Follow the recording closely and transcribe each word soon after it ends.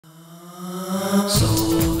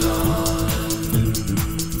Soul Garden.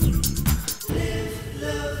 Live,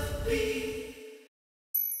 love, be.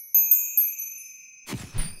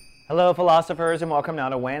 Hello philosophers, and welcome now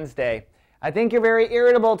to Wednesday. I think you're very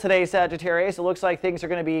irritable today, Sagittarius. It looks like things are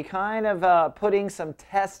going to be kind of putting some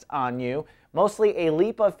tests on you. Mostly a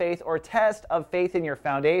leap of faith or test of faith in your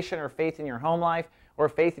foundation or faith in your home life or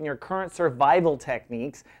faith in your current survival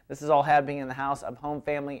techniques. This is all happening in the house of home,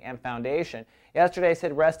 family, and foundation. Yesterday I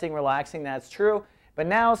said resting, relaxing, that's true. But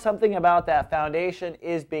now something about that foundation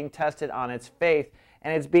is being tested on its faith.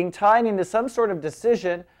 And it's being tied into some sort of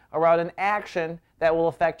decision around an action that will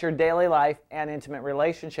affect your daily life and intimate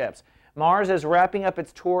relationships. Mars is wrapping up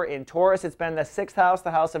its tour in Taurus. It's been the 6th house,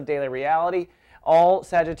 the house of daily reality. All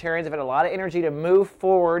Sagittarians have had a lot of energy to move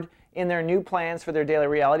forward in their new plans for their daily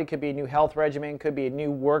reality. Could be a new health regimen, could be a new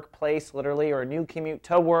workplace, literally, or a new commute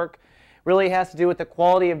to work. Really has to do with the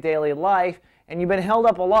quality of daily life. And you've been held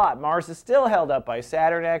up a lot. Mars is still held up by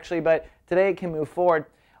Saturn, actually, but today it can move forward.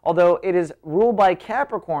 Although it is ruled by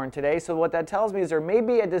Capricorn today, so what that tells me is there may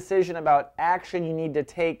be a decision about action you need to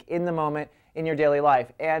take in the moment in your daily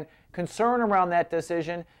life. And concern around that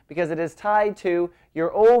decision because it is tied to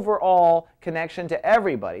your overall connection to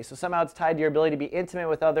everybody. So somehow it's tied to your ability to be intimate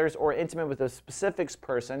with others or intimate with a specific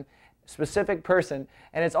person,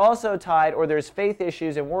 and it's also tied, or there's faith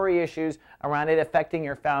issues and worry issues around it affecting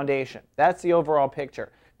your foundation. That's the overall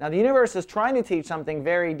picture. Now the universe is trying to teach something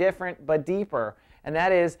very different but deeper, and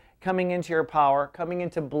that is coming into your power, coming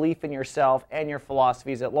into belief in yourself and your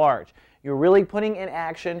philosophies at large. You're really putting in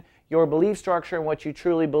action your belief structure and what you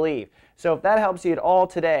truly believe. So if that helps you at all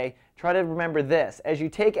today, try to remember this. As you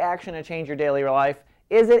take action to change your daily life,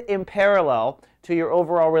 is it in parallel to your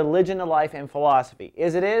overall religion of life and philosophy?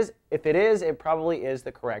 If it is, it probably is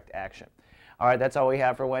the correct action. All right, that's all we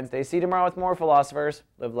have for Wednesday. See you tomorrow with more philosophers.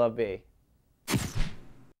 Live, love, be.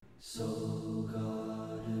 Soul Garden.